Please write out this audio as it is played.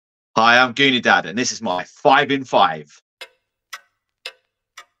Hi, I'm GOONIEDAD, and this is my 5 in 5.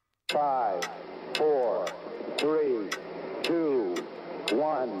 5, 4, 3, 2,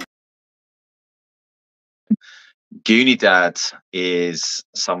 1. GOONIEDAD is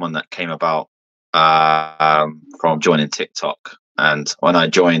someone that came about from joining TikTok, and when I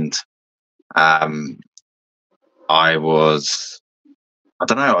joined, I was, I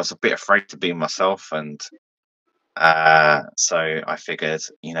don't know, I was a bit afraid to be myself, and so I figured,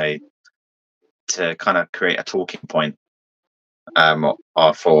 to kind of create a talking point. I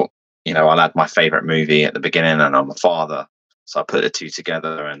thought, I'll add my favorite movie at the beginning, and I'm a father. So I put the two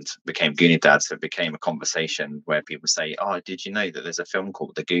together and became GOONIEDAD. So it became a conversation where people say, "Oh, did you know that there's a film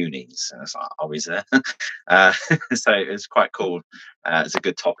called The Goonies?" And it's like, "Oh, is there?" So it was quite cool. It's a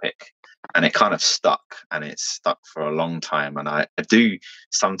good topic, and it kind of stuck, and it's stuck for a long time. And I do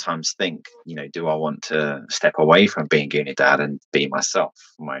sometimes think, do I want to step away from being GOONIEDAD and be myself,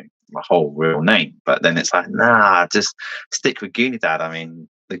 my whole real name? But then it's like, nah, just stick with GOONIEDAD. I mean,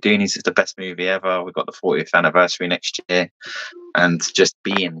 The Goonies is the best movie ever. We've got the 40th anniversary next year, and just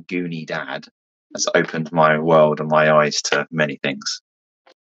being GOONIEDAD has opened my world and my eyes to many things.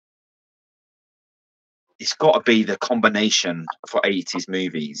 It's got to be the combination for 80s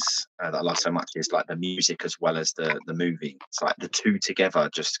movies that I love so much, is like the music as well as the movie. It's like the two together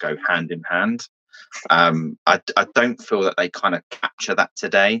just go hand in hand. I don't feel that they kind of capture that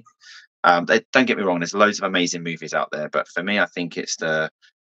today. They, don't get me wrong, there's loads of amazing movies out there, but for me, I think it's the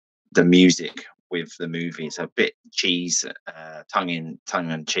music with the movies, a bit cheese, tongue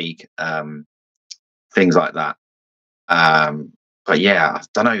in cheek, things like that. But yeah, I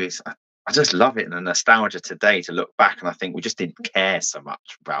don't know. I just love it, and the nostalgia today to look back, and I think we just didn't care so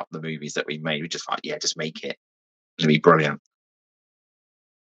much about the movies that we made. We just like, yeah, just make it. It'll be brilliant.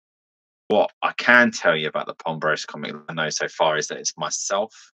 What I can tell you about the Pombros comic I know so far is that it's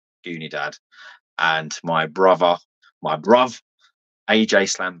myself, GOONIEDAD, and my brother, my bruv, AJ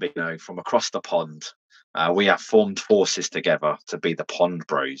Slambino from across the pond. We have formed forces together to be the Pond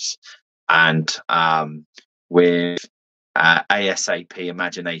Bros, and with ASAP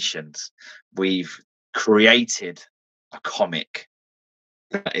Imaginations, we've created a comic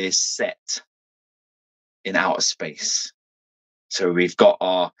that is set in outer space. So we've got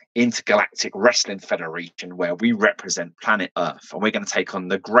our Intergalactic Wrestling Federation, where we represent planet Earth, and we're going to take on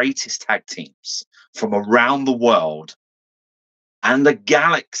the greatest tag teams from around the world and the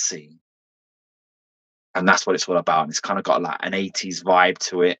galaxy. And that's what it's all about. And it's kind of got like an 80s vibe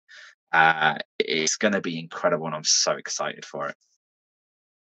to it. It's going to be incredible, and I'm so excited for it.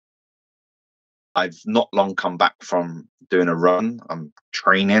 I've not long come back from doing a run. I'm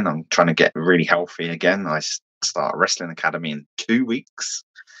training. I'm trying to get really healthy again. I start a wrestling academy in 2 weeks.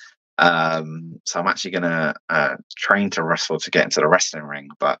 So I'm actually going to train to wrestle to get into the wrestling ring.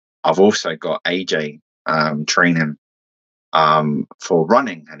 But I've also got AJ training for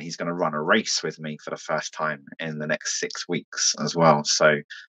running, and he's going to run a race with me for the first time in the next 6 weeks as well. So,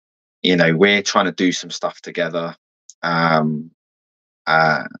 we're trying to do some stuff together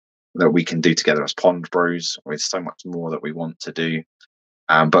that we can do together as Pond Bros, with so much more that we want to do.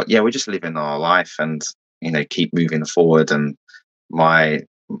 But yeah, we're just living our life and, keep moving forward. And my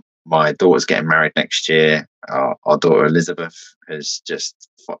daughter's getting married next year. Our daughter Elizabeth is just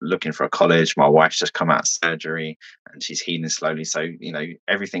looking for a college. My wife's just come out of surgery, and she's healing slowly. So,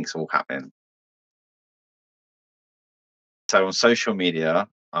 everything's all happening. So on social media,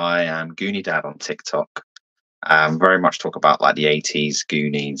 I am GOONIEDAD on TikTok. Very much talk about like the 80s,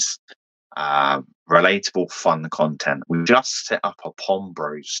 Goonies, relatable, fun content. We just set up a Pond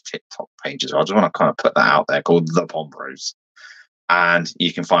Bros TikTok page as well. I just want to kind of put that out there, called The Pond Bros. And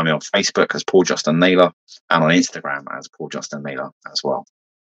you can find me on Facebook as Paul Johnston-Naylor, and on Instagram as Paul Johnston-Naylor as well.